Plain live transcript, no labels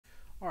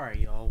Alright,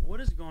 y'all,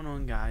 what is going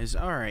on, guys?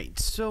 Alright,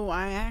 so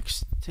I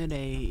asked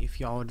today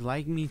if y'all would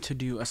like me to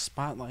do a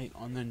spotlight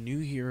on the new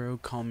hero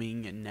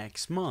coming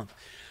next month.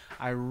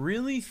 I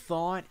really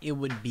thought it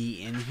would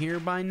be in here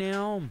by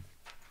now,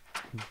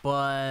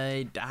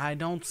 but I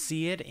don't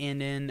see it.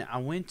 And then I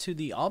went to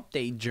the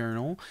update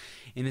journal,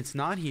 and it's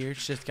not here.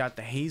 It's just got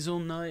the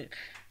hazel ninja,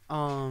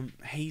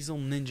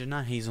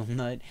 not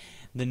hazelnut,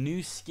 the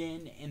new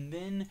skin, and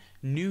then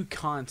new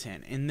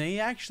content. And they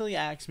actually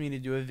asked me to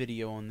do a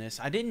video on this.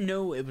 I didn't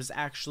know it was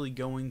actually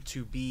going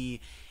to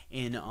be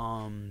in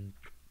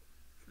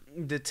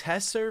the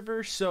test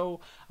server,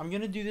 so I'm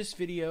gonna do this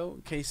video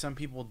in case some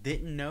people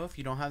didn't know. If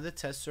you don't have the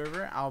test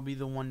server, I'll be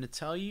the one to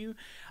tell you.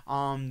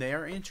 They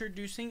are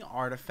introducing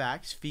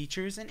artifacts,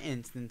 features, and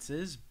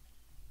instances.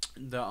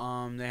 They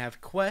have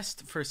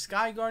quest for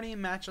Sky Guardian,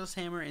 Matchless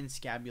Hammer, and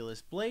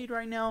Scabulous Blade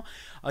right now.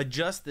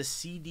 Adjust the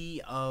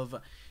CD of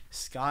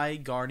Sky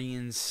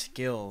Guardian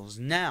skills.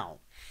 Now,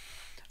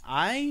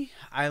 I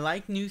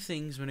like new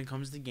things when it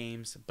comes to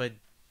games, but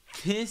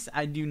this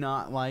I do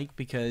not like,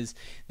 because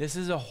this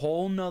is a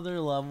whole nother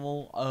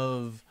level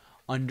of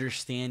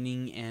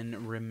understanding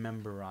and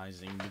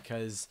rememberizing.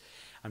 Because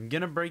I'm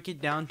gonna break it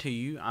down to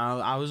you.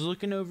 I was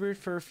looking over it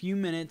for a few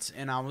minutes,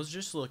 and I was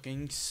just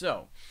looking.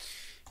 So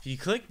if you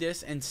click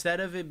this,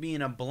 instead of it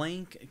being a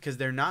blank, because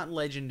they're not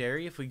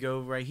legendary, if we go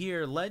right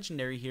here,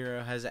 legendary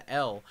hero has a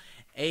L.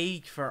 A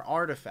for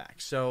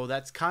artifacts, so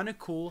that's kind of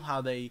cool how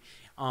they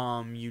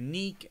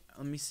unique.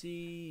 Let me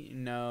see.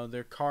 No,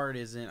 their card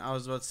isn't. I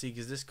was about to see,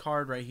 because this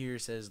card right here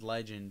says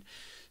legend.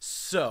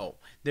 So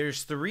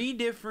there's three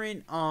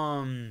different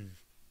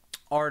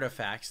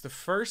artifacts. The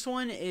first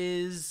one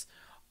is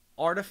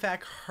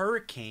artifact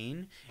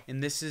hurricane,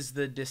 and this is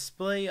the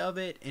display of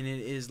it, and it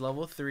is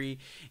level 3.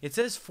 It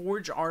says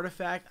forge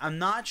artifact. I'm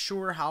not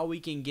sure how we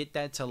can get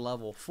that to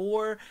level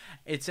 4.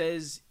 It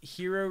says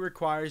hero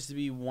requires to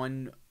be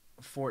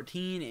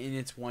 114, and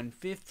it's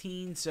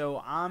 115,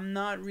 so I'm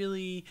not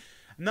really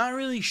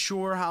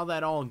sure how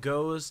that all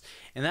goes.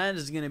 And that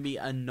is going to be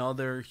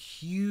another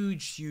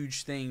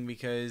huge thing,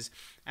 because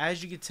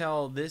as you can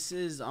tell, this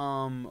is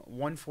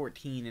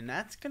 114, and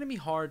that's going to be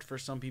hard for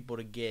some people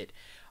to get.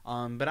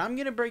 But I'm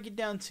going to break it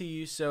down to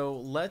you, so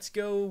let's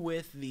go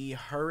with the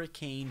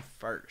hurricane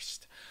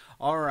first.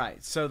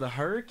 Alright, so the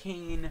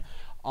hurricane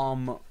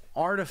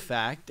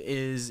artifact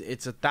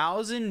it's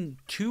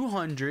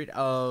 1,200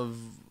 of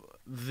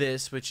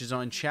this, which is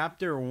on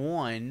chapter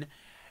 1,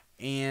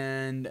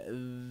 and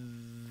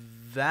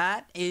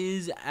that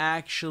is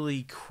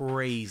actually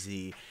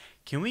crazy.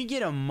 Can we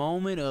get a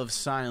moment of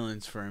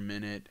silence for a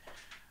minute?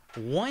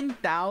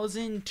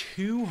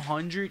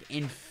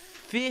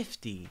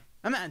 1,250.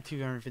 I'm not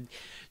 250.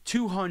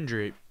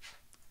 200.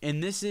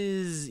 And this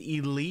is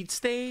elite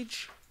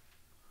stage.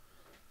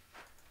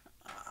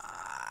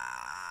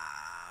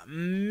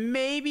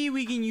 Maybe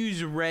we can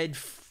use red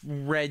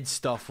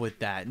stuff with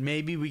that.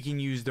 Maybe we can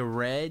use the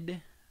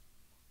red.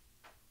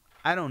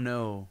 I don't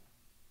know.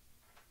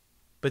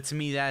 But to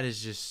me, that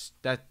is just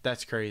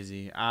that's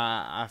crazy.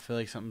 I feel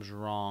like something's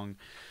wrong.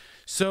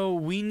 So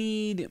we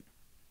need,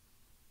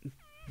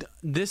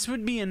 this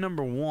would be a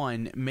number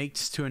 1,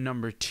 makes to a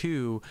number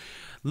 2.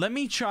 Let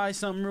me try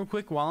something real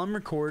quick while I'm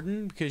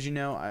recording, because you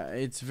know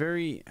it's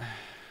very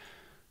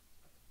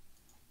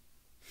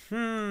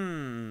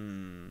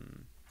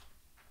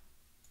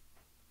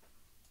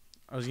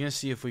I was gonna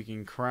see if we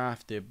can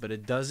craft it, but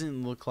it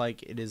doesn't look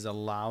like it is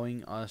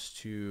allowing us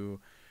to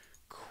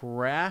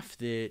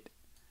craft it.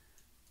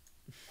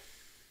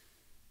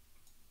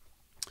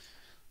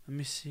 Let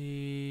me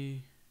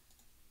see.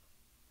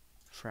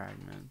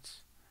 Fragments.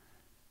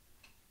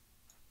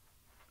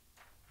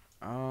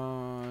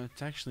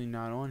 It's actually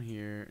not on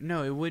here.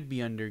 No, it would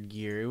be under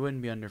gear. It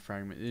wouldn't be under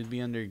fragment. It'd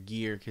be under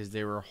gear, because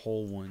they were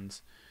whole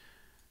ones.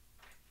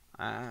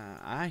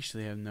 I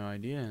actually have no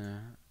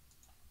idea.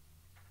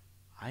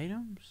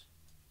 Items?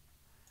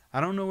 I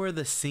don't know where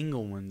the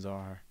single ones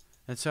are.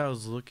 That's what I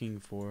was looking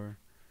for.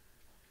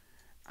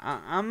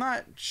 I'm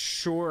not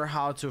sure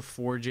how to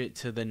forge it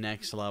to the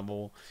next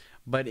level.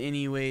 But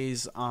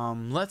anyways,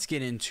 let's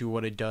get into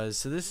what it does.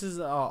 So this is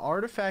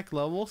artifact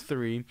level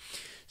 3.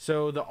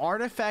 So the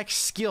artifact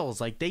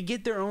skills, like, they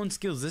get their own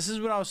skills. This is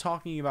what I was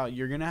talking about.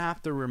 You're gonna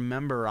have to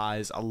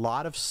memorize a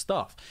lot of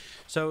stuff.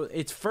 So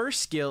its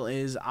first skill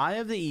is Eye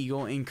of the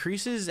Eagle,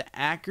 increases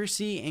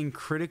accuracy and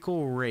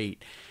critical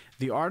rate.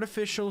 The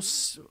artifact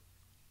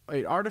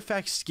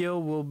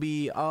skill will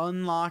be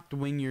unlocked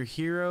when your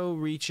hero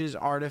reaches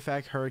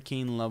artifact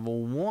hurricane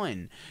level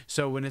 1.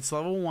 So when it's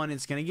level 1,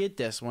 it's going to get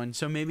this one.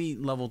 So maybe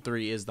level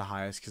 3 is the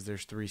highest, because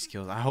there's 3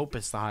 skills. I hope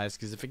it's the highest,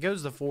 because if it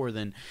goes to 4,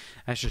 then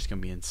that's just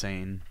going to be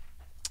insane.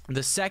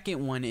 The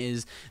second one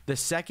is the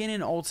second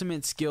and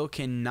ultimate skill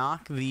can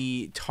knock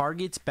the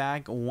targets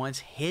back once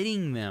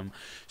hitting them.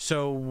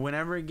 So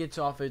whenever it gets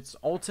off its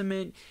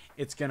ultimate,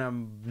 it's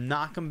gonna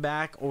knock them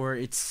back, or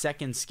its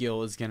second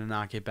skill is gonna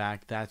knock it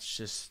back. That's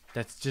just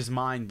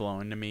mind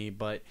blowing to me.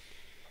 But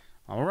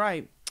all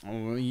right,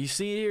 you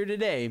see it here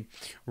today.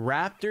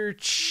 Raptor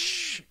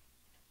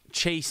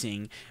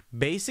chasing.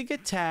 Basic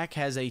attack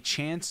has a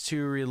chance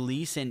to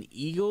release an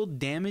eagle,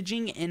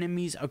 damaging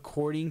enemies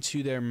according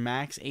to their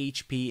max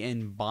HP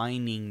and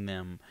binding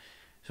them.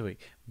 So wait,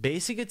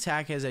 basic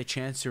attack has a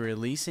chance to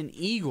release an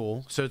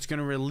eagle, so it's going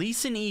to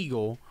release an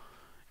eagle,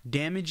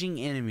 damaging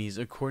enemies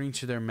according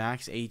to their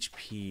max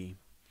HP.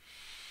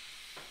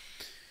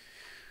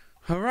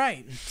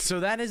 Alright, so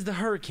that is the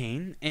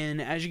Hurricane,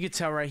 and as you can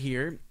tell right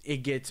here, it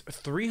gets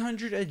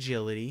 300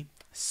 agility,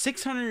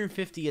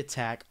 650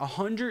 attack,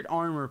 100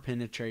 armor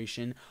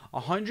penetration,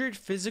 100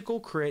 physical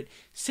crit,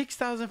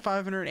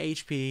 6,500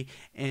 HP,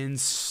 and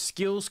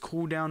skills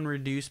cooldown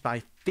reduced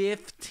by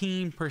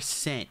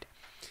 15%.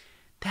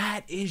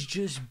 That is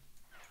just...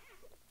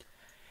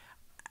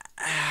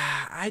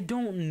 I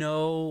don't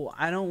know.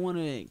 I don't want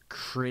to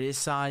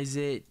criticize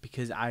it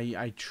because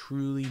I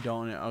truly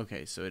don't know.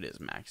 Okay, so it is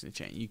max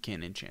enchant. You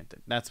can't enchant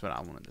it. That's what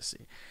I wanted to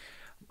see.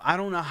 I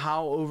don't know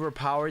how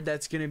overpowered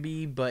that's going to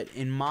be, but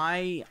in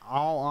my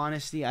all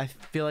honesty, I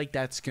feel like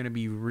that's going to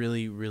be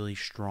really, really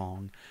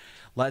strong.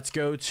 Let's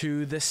go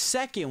to the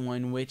second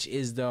one, which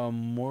is the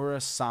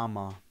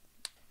Murasama.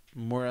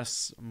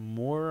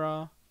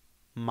 Muramaza.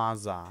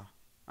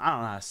 I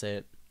don't know how to say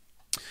it.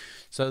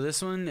 So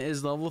this one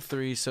is level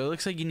 3. So it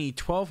looks like you need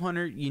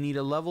 1200. You need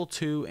a level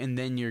 2, and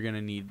then you're going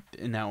to need,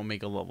 and that will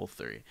make a level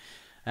 3.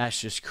 That's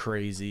just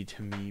crazy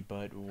to me,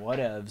 but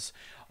whatevs.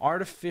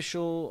 Artifact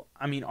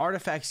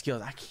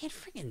skills. I can't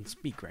freaking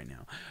speak right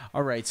now.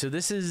 Alright, so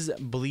this is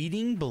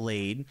Bleeding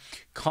Blade.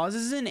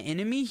 Causes an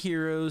enemy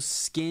hero's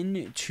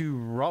skin to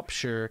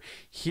rupture.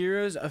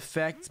 Heroes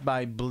affected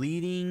by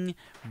Bleeding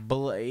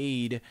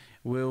Blade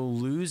will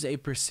lose a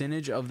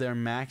percentage of their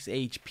max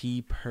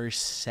HP per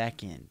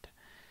second.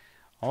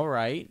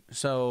 Alright,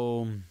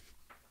 so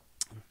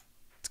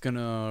it's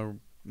gonna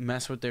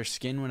mess with their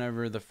skin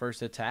whenever the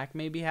first attack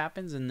maybe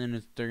happens, and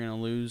then they're gonna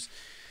lose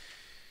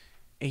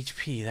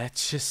HP. That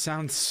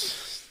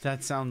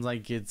sounds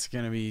like it's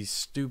gonna be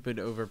stupid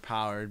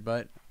overpowered,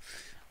 but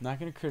I'm not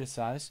gonna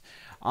criticize.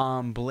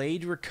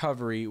 Blade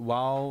recovery.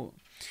 While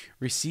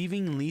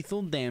receiving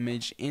lethal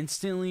damage,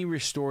 instantly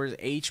restores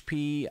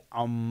HP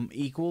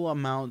equal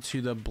amount to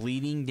the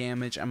bleeding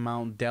damage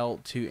amount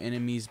dealt to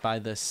enemies by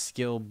the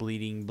skill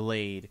Bleeding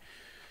Blade.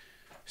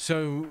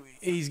 So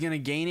he's gonna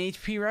gain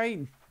HP,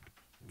 right?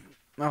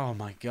 Oh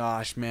my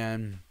gosh,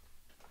 man.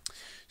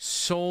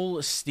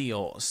 Soul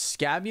Steel.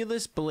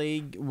 Scabulous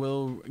Blade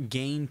will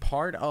gain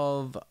part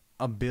of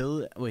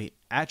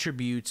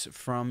attributes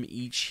from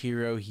each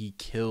hero he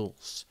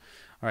kills.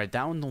 Alright,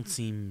 that one don't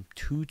seem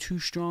too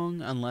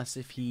strong, unless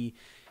if he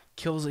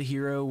kills a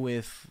hero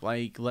with,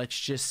 like, let's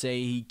just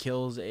say he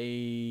kills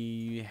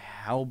a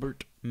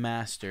halberd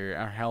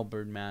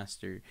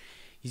master.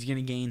 He's going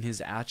to gain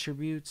his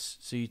attributes.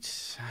 So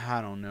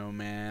I don't know,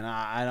 man.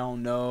 I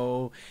don't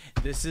know.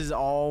 This is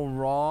all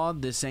raw.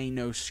 This ain't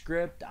no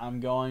script.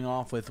 I'm going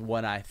off with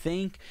what I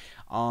think.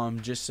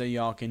 Just so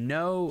y'all can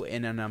know,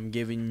 and then I'm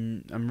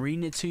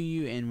reading it to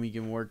you, and we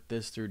can work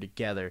this through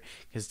together.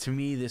 Because to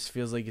me, this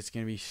feels like it's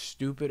going to be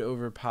stupid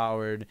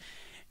overpowered,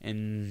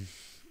 and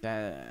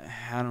that,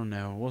 I don't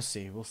know. We'll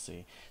see.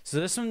 So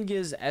this one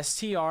gives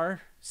STR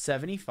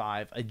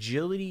 75,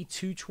 agility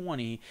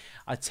 220,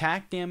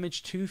 attack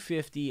damage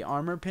 250,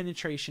 armor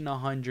penetration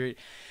 100,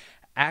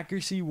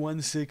 accuracy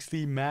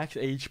 160, max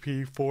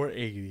HP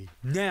 480.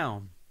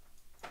 Now,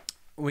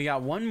 we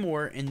got one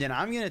more, and then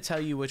I'm going to tell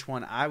you which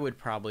one I would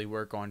probably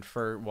work on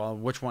first. Well,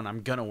 which one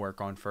I'm going to work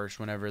on first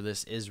whenever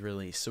this is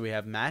released. So we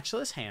have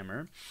Matchless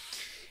Hammer,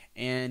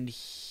 and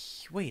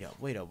wait up.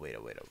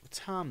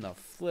 Time to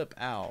flip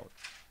out.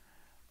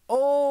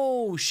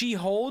 Oh, she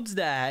holds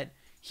that.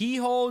 He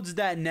holds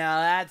that.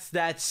 Now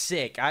that's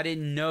sick. I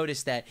didn't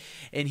notice that.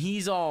 And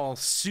he's all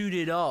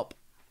suited up.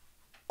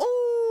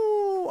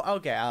 Oh,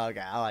 okay. I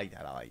like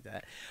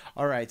that.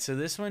 All right. So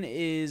this one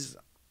is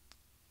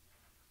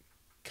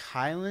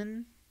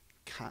Killen.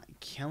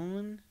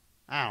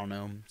 I don't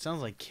know.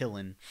 Sounds like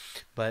killing,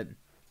 but.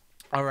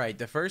 Alright,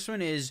 the first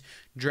one is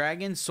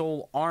Dragon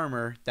Soul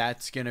Armor.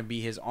 That's going to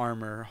be his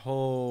armor.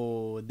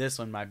 Oh, this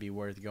one might be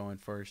worth going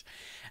first.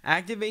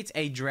 Activates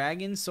a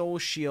Dragon Soul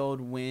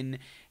Shield when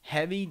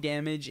heavy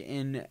damage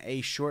in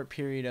a short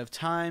period of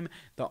time.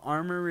 The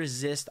armor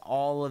resists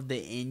all of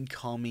the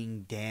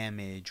incoming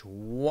damage.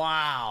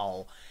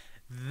 Wow.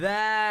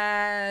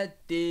 That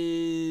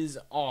is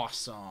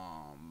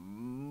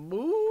awesome.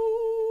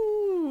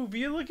 Ooh, if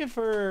you're looking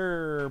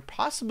for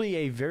possibly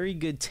a very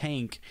good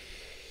tank,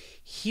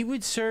 he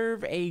would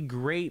serve a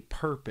great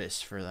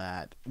purpose for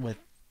that with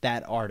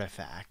that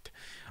artifact.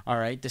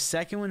 Alright, the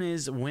second one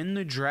is when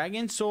the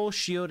Dragon Soul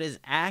Shield is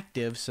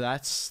active. So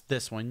that's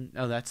this one.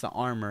 Oh, that's the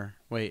armor.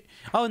 Wait.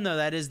 Oh, no,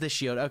 that is the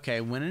shield.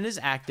 Okay, when it is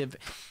active,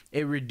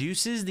 it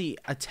reduces the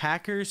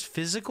attacker's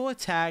physical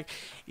attack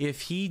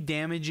if he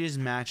damages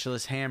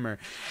Matchless Hammer.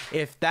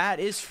 If that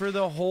is for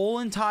the whole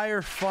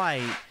entire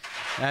fight,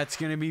 that's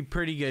going to be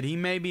pretty good. He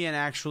may be an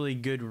actually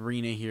good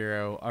arena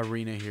hero.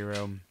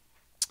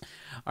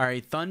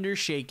 Alright, Thunder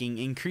Shaking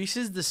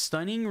increases the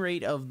stunning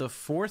rate of the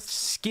 4th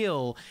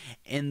skill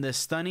and the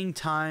stunning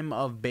time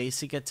of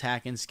basic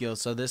attack and skill.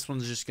 So this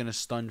one's just going to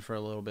stun for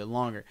a little bit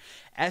longer.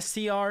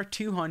 STR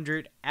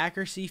 200,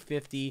 accuracy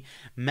 50,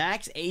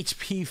 max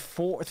HP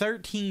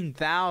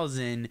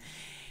 13,000.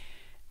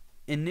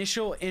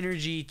 Initial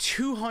energy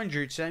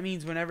 200, so that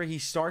means whenever he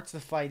starts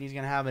the fight, he's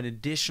going to have an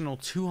additional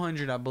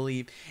 200, I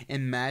believe,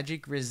 and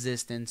magic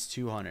resistance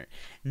 200.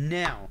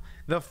 Now,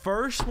 the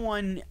first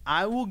one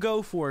I will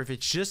go for, if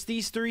it's just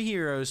these 3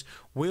 heroes,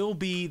 will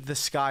be the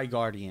Sky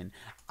Guardian.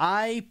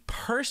 I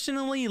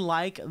personally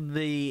like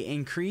the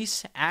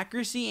increased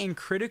accuracy and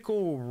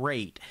critical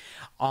rate,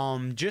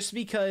 just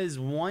because,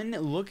 one,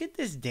 look at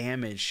this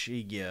damage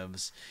she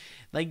gives.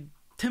 Like,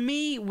 to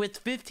me,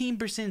 with 15%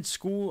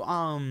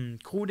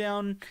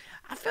 cooldown,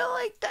 I feel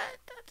like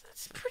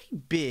that's pretty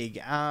big.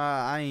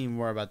 I ain't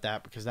worried about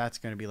that because that's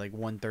going to be like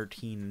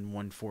 113 and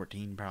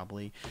 114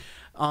 probably.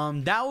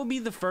 That would be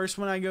the first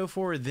one I go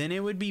for. Then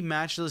it would be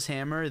Matchless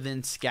Hammer,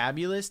 then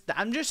Scabulous.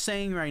 I'm just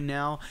saying right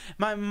now,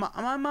 my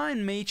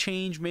mind may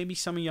change. Maybe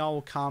some of y'all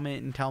will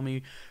comment and tell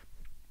me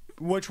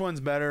which one's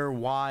better,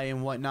 why,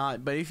 and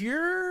whatnot. But if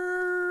you're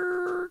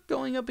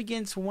going up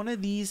against one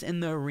of these in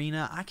the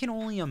arena, I can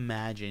only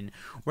imagine.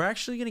 We're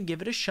actually going to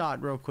give it a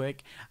shot real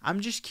quick. I'm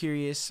just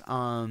curious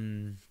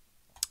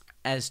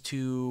as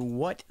to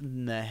what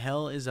the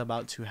hell is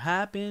about to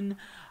happen.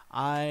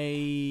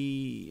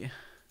 I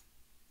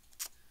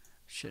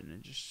shouldn't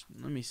have just...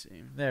 Let me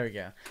see. There we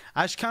go.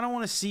 I just kind of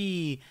want to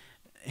see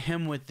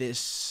him with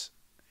this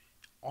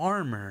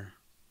armor.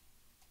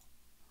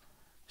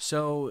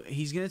 So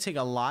he's going to take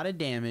a lot of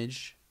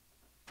damage.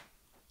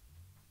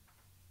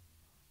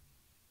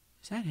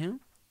 Is that him?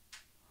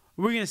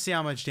 We're going to see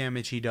how much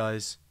damage he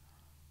does.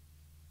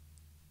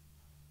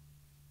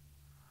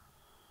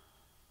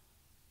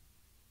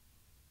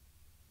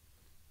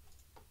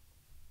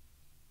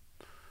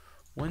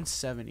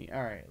 $170.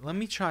 All right, let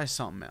me try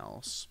something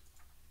else.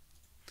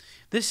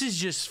 This is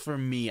just for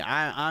me.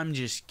 I'm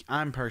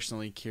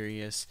personally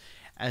curious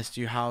as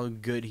to how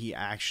good he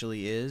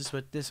actually is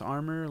with this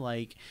armor.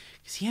 Like,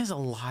 because he has a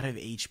lot of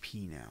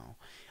HP now.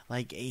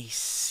 Like, a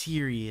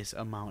serious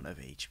amount of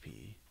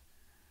HP.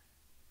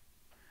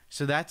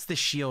 So that's the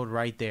shield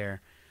right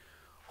there.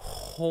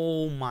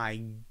 Oh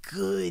my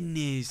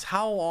goodness.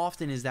 How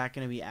often is that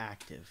going to be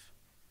active?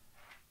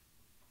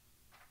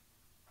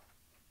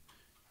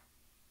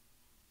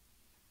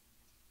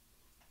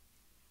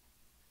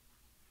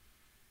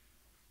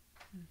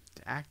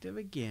 It's active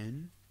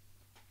again.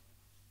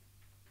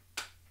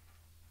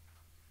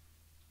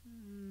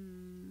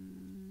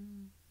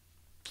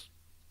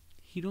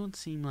 He don't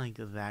seem like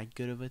that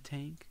good of a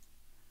tank.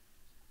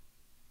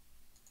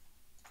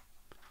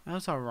 That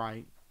was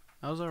alright.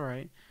 That was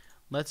alright.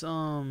 Let's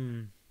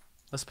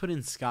put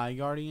in Sky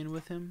Guardian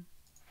with him.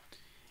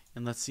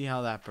 And let's see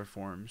how that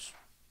performs.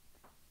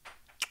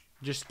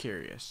 Just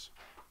curious.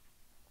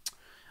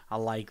 I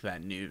like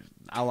that new.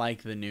 I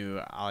like the new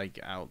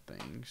out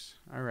things.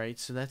 Alright,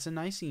 so that's a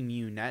nice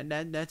immune.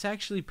 That's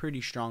actually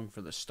pretty strong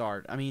for the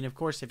start. I mean, of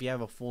course, if you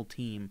have a full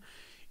team,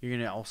 you're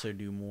gonna also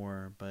do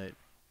more, but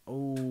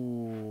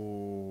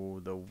oh,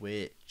 the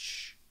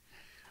witch.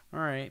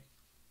 Alright.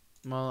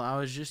 Well, I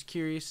was just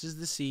curious as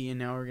to see, and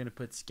now we're going to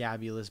put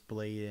Scabulous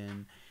Blade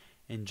in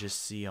and just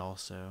see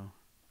also.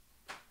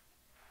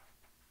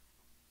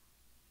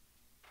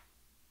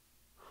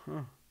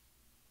 Huh.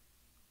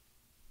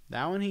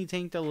 That one he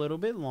tanked a little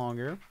bit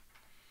longer.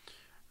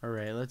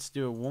 Alright, let's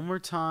do it one more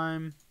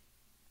time.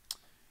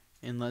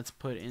 And let's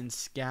put in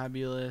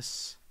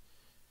Scabulous.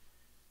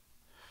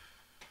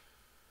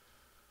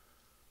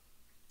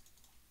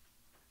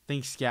 I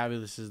think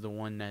Scabulous is the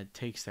one that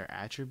takes their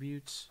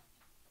attributes.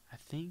 I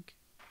think.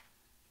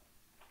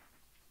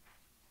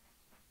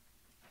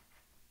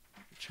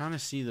 I'm trying to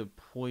see the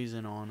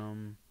poison on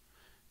them.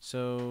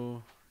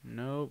 So,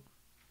 nope.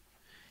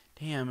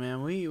 Damn,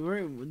 man,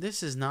 we're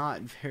this is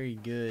not very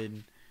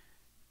good.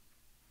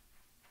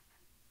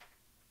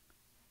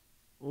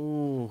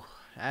 Ooh,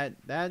 that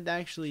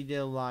actually did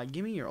a lot.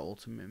 Give me your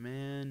ultimate,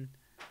 man.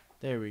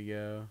 There we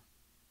go.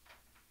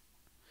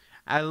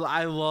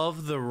 I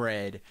love the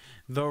red.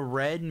 The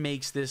red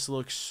makes this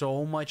look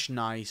so much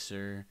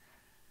nicer.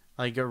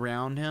 Like,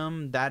 around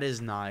him, that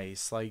is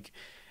nice. Like,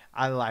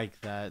 I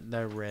like that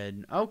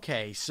red.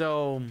 Okay,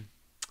 so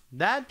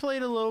that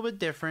played a little bit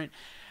different.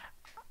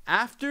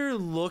 After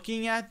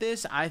looking at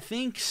this, I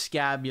think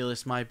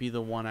Scabulous might be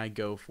the one I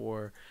go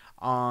for.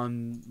 Let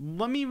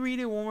me read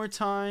it one more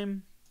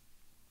time.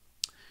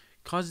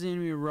 Causes the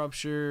enemy to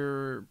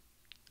rupture,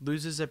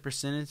 loses a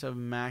percentage of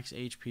max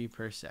HP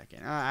per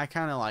second. I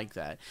kind of like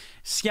that.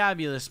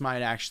 Scabulous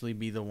might actually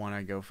be the one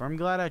I go for. I'm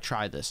glad I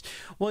tried this.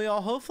 Well,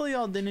 y'all, hopefully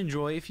y'all did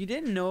enjoy. If you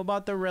didn't know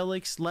about the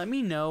relics, let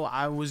me know.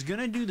 I was going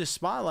to do the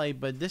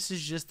spotlight, but this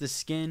is just the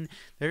skin.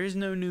 There is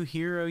no new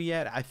hero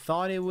yet. I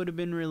thought it would have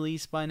been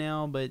released by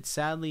now, but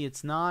sadly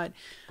it's not.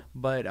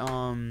 But,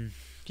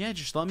 yeah,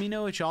 just let me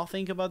know what y'all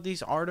think about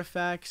these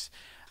artifacts.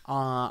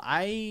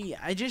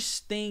 I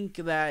just think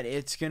that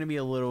it's gonna be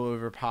a little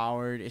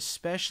overpowered,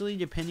 especially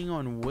depending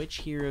on which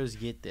heroes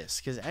get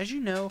this. Because as you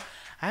know,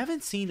 I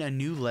haven't seen a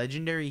new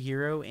legendary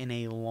hero in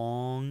a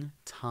long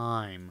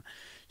time.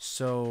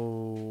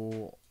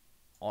 So,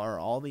 are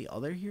all the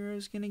other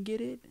heroes gonna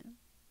get it?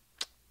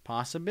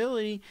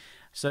 Possibility.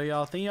 So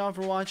y'all, thank y'all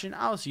for watching.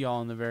 I'll see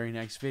y'all in the very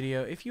next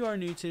video. If you are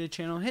new to the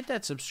channel, hit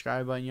that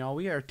subscribe button, y'all.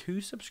 We are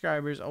 2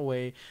 subscribers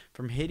away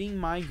from hitting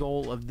my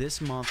goal of this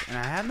month, and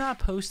I have not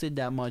posted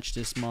that much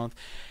this month,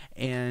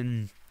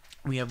 and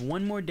we have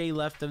 1 more day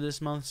left of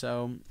this month,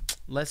 so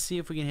let's see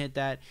if we can hit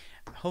that.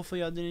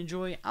 Hopefully y'all did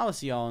enjoy. I'll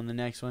see y'all in the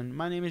next one.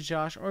 My name is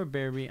Josh, or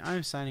Bearby.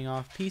 I'm signing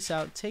off. Peace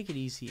out, take it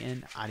easy,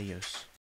 and adios.